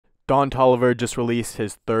Don Toliver just released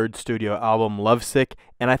his third studio album, Lovesick,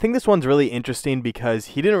 and I think this one's really interesting because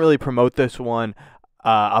he didn't really promote this one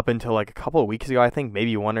up until like a couple of weeks ago, I think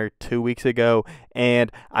maybe 1 or 2 weeks ago, and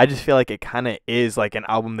I just feel like it kind of is like an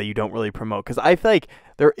album that you don't really promote because I feel like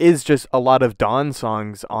there is just a lot of Don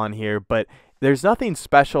songs on here, but there's nothing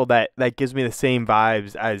special that gives me the same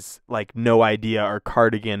vibes as like No Idea or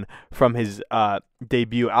Cardigan from his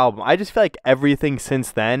debut album. I just feel like everything since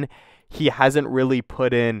then he hasn't really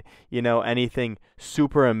put in, anything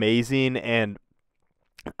super amazing. And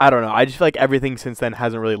I don't know. I just feel like everything since then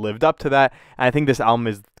hasn't really lived up to that. And I think this album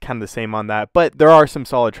is kind of the same on that. But there are some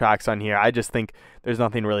solid tracks on here. I just think there's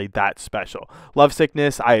nothing really that special. Love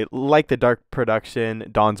Sickness, I like the dark production.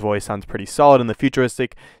 Don's voice sounds pretty solid, and the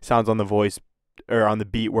futuristic sounds on the voice or on the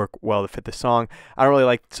beat work well to fit the song. I don't really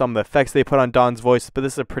like some of the effects they put on Don's voice, but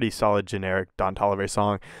this is a pretty solid generic Don Toliver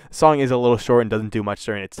song. The song is a little short and doesn't do much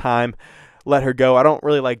during its time. Let Her Go. I don't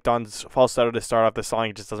really like Don's falsetto to start off the song.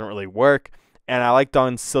 It just doesn't really work. And I like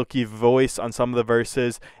Don's silky voice on some of the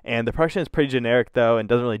verses. And the production is pretty generic, though, and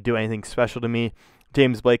doesn't really do anything special to me.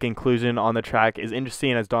 James Blake inclusion on the track is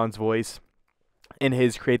interesting as Don's voice in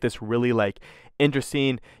his create this really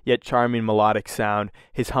interesting yet charming melodic sound.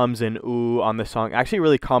 His hums and ooh on the song actually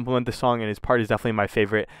really complement the song, and his part is definitely my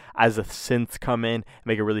favorite as the synths come in and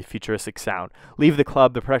make a really futuristic sound. Leave the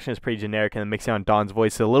Club, the production is pretty generic, and the mixing on Don's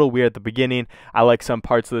voice is a little weird at the beginning. I like some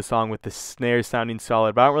parts of the song with the snares sounding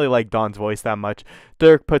solid, but I don't really like Don's voice that much.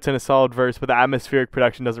 Dirk puts in a solid verse, but the atmospheric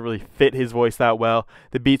production doesn't really fit his voice that well.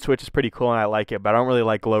 The beat switch is pretty cool and I like it, but I don't really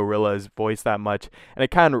like Glorilla's voice that much, and it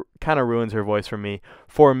kind of ruins her voice for me.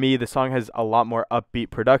 For me, the song has a lot more upbeat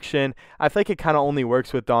production. I feel like it kind of only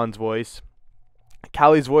works with Don's voice.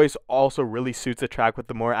 Callie's voice also really suits the track with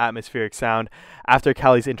the more atmospheric sound. After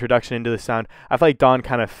Callie's introduction into the sound, I feel like Don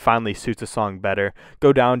kind of finally suits the song better.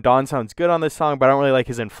 Go Down, Don sounds good on this song, but I don't really like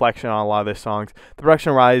his inflection on a lot of the songs. The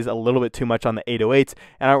production relies a little bit too much on the 808s,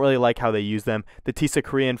 and I don't really like how they use them. The Tisa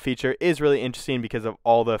Korean feature is really interesting because of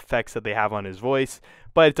all the effects that they have on his voice,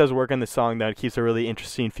 but it does work in the song, though. It keeps a really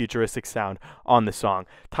interesting futuristic sound on the song.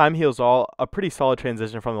 Time Heals All, a pretty solid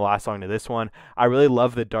transition from the last song to this one. I really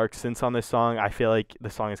love the dark synths on this song. I feel like the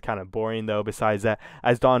song is kind of boring, though, besides that,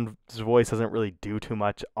 as Don's voice doesn't really do too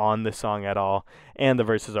much on the song at all, and the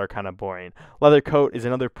verses are kind of boring. Leather Coat is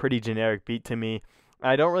another pretty generic beat to me.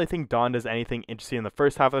 I don't really think Don does anything interesting in the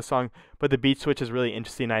first half of the song, but the beat switch is really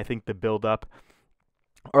interesting. I think the build-up,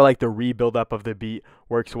 or like the rebuild up of the beat,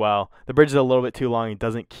 works well. The bridge is a little bit too long. It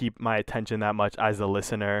doesn't keep my attention that much as a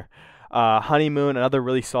listener. Honeymoon, another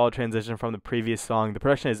really solid transition from the previous song. The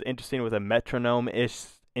production is interesting with a metronome-ish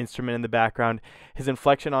instrument in the background. His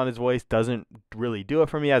inflection on his voice doesn't really do it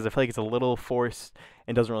for me, as I feel like it's a little forced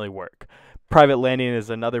and doesn't really work. Private Landing is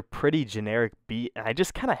another pretty generic beat, and I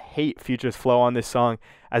just kind of hate Future's flow on this song,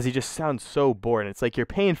 as he just sounds so bored. It's like you're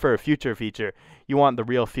paying for a Future feature. You want the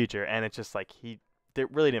real Future, and it's just like they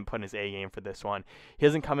really didn't put in his A game for this one. He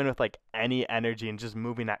doesn't come in with like any energy and just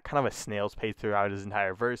moving at kind of a snail's pace throughout his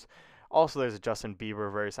entire verse. Also, there's a Justin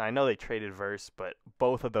Bieber verse. I know they traded verse, but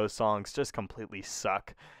both of those songs just completely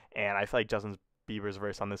suck. And I feel like Justin Bieber's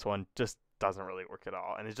verse on this one just doesn't really work at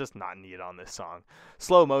all, and it's just not needed on this song.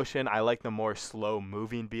 Slow Motion, I like the more slow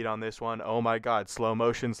moving beat on this one. Oh my god, slow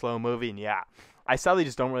motion, slow moving, yeah. I sadly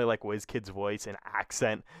just don't really like WizKid's voice and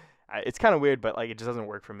accent. It's kind of weird, but like it just doesn't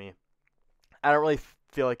work for me. I don't really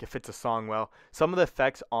feel like it fits a song well. Some of the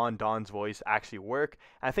effects on Don's voice actually work.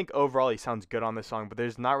 I think overall he sounds good on this song, but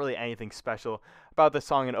there's not really anything special about the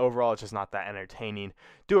song, and overall it's just not that entertaining.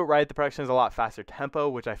 Do It Right, the production is a lot faster tempo,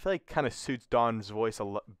 which I feel like kind of suits Don's voice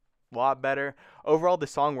a lot better. Overall, the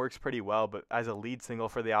song works pretty well, but as a lead single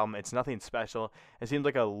for the album, it's nothing special. It seems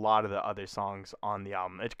like a lot of the other songs on the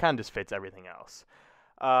album. It kind of just fits everything else.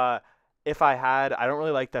 I don't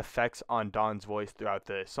really like the effects on Don's voice throughout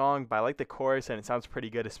the song, but I like the chorus, and it sounds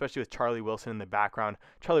pretty good, especially with Charlie Wilson in the background.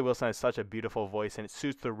 Charlie Wilson has such a beautiful voice, and it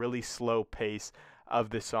suits the really slow pace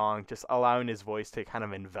of the song, just allowing his voice to kind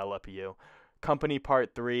of envelop you. Company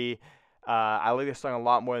Part 3, I like this song a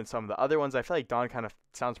lot more than some of the other ones. I feel like Don kind of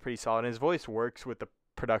sounds pretty solid, and his voice works with the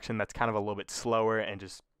production that's kind of a little bit slower and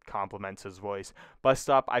just complements his voice. Bus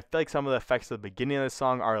Stop, I feel like some of the effects at the beginning of the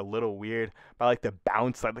song are a little weird, but I like the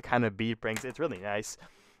bounce that the kind of beat brings. It's really nice.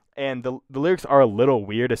 And the lyrics are a little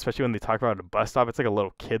weird, especially when they talk about a bus stop. It's like a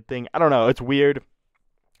little kid thing. I don't know, it's weird.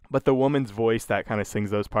 But the woman's voice that kind of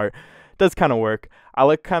sings those parts does kind of work. I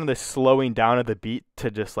like kind of the slowing down of the beat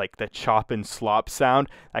to just like the chop and slop sound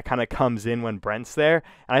that kind of comes in when Brent's there.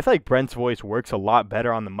 And I feel like Brent's voice works a lot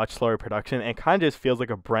better on the much slower production, and kind of just feels like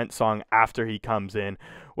a Brent song after he comes in,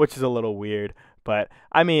 which is a little weird. But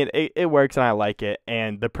I mean, it works and I like it,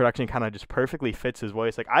 and the production kind of just perfectly fits his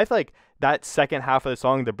voice. Like I feel like that second half of the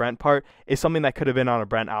song, the Brent part, is something that could have been on a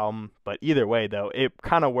Brent album. But either way, though, it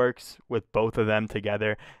kind of works with both of them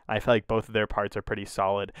together. I feel like both of their parts are pretty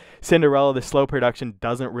solid. Cinderella, the slow production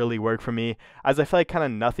doesn't really work for me, as I feel like kind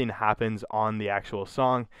of nothing happens on the actual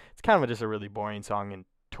song. It's kind of just a really boring song. And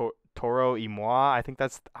Toro y Moi, I think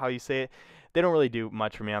that's how you say it. They don't really do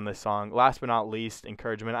much for me on this song. Last but not least,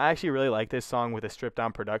 Encouragement. I actually really like this song with a stripped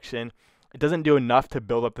down production. It doesn't do enough to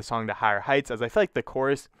build up the song to higher heights, as I feel like the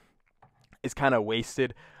chorus is kind of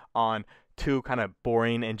wasted on two kind of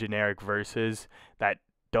boring and generic verses that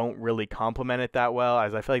don't really complement it that well,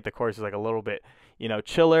 as I feel like the chorus is like a little bit,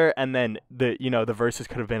 chiller, and then the verses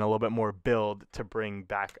could have been a little bit more build to bring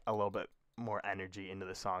back a little bit more energy into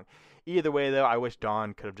the song. Either way, though, I wish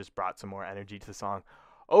Dawn could have just brought some more energy to the song.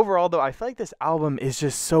 Overall, though, I feel like this album is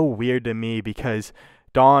just so weird to me because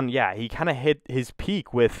Dawn, yeah, he kind of hit his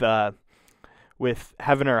peak with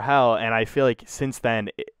Heaven or Hell, and I feel like since then,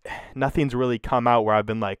 nothing's really come out where I've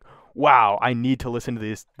been like, wow, I need to listen to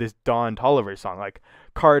this Dawn Toliver song. Like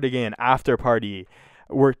Cardigan, After Party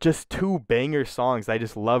were just two banger songs I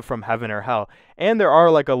just love from Heaven or Hell, and there are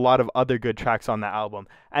like a lot of other good tracks on the album.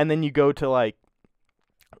 And then you go to like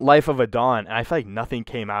Life of a Dawn, and I feel like nothing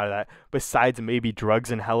came out of that besides maybe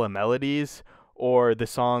Drugs and Hella Melodies, or the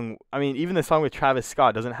song, I mean, even the song with Travis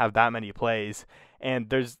Scott doesn't have that many plays, and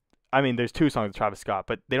there's two songs with Travis Scott,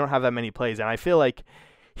 but they don't have that many plays, and I feel like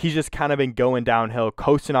he's just kind of been going downhill,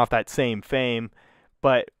 coasting off that same fame,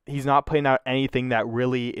 but he's not putting out anything that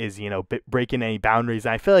really is, breaking any boundaries.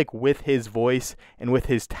 And I feel like with his voice and with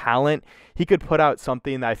his talent, he could put out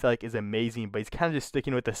something that I feel like is amazing, but he's kind of just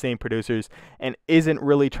sticking with the same producers and isn't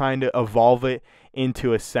really trying to evolve it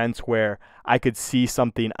into a sense where I could see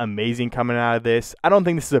something amazing coming out of this. I don't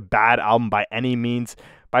think this is a bad album by any means,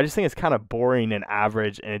 but I just think it's kind of boring and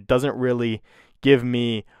average, and it doesn't really give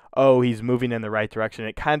me, oh, he's moving in the right direction.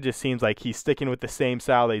 It kind of just seems like he's sticking with the same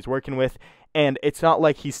style that he's working with, and it's not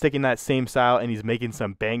like he's sticking that same style and he's making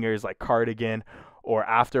some bangers like Cardigan or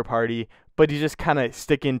After Party, but he's just kind of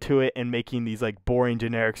sticking to it and making these like boring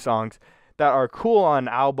generic songs that are cool on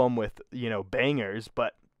an album with, bangers,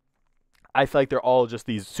 but I feel like they're all just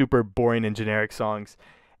these super boring and generic songs.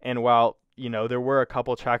 And while, there were a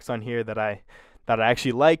couple tracks on here that I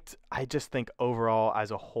actually liked, I just think overall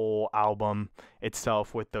as a whole album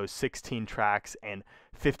itself with those 16 tracks and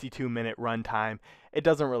 52-minute runtime, it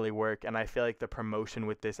doesn't really work. And I feel like the promotion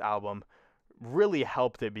with this album really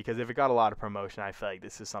helped it, because if it got a lot of promotion, I feel like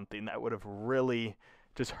this is something that would have really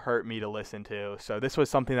just hurt me to listen to. So this was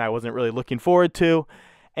something that I wasn't really looking forward to.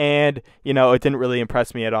 And, it didn't really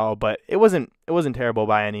impress me at all, but it wasn't terrible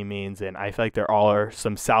by any means, and I feel like there are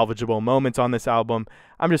some salvageable moments on this album.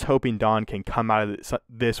 I'm just hoping Dawn can come out of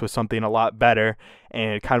this with something a lot better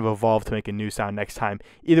and kind of evolve to make a new sound next time.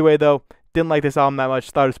 Either way, though, didn't like this album that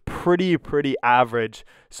much. Thought it was pretty average,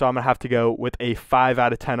 so I'm going to have to go with a 5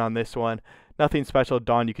 out of 10 on this one. Nothing special.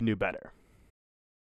 Dawn, you can do better.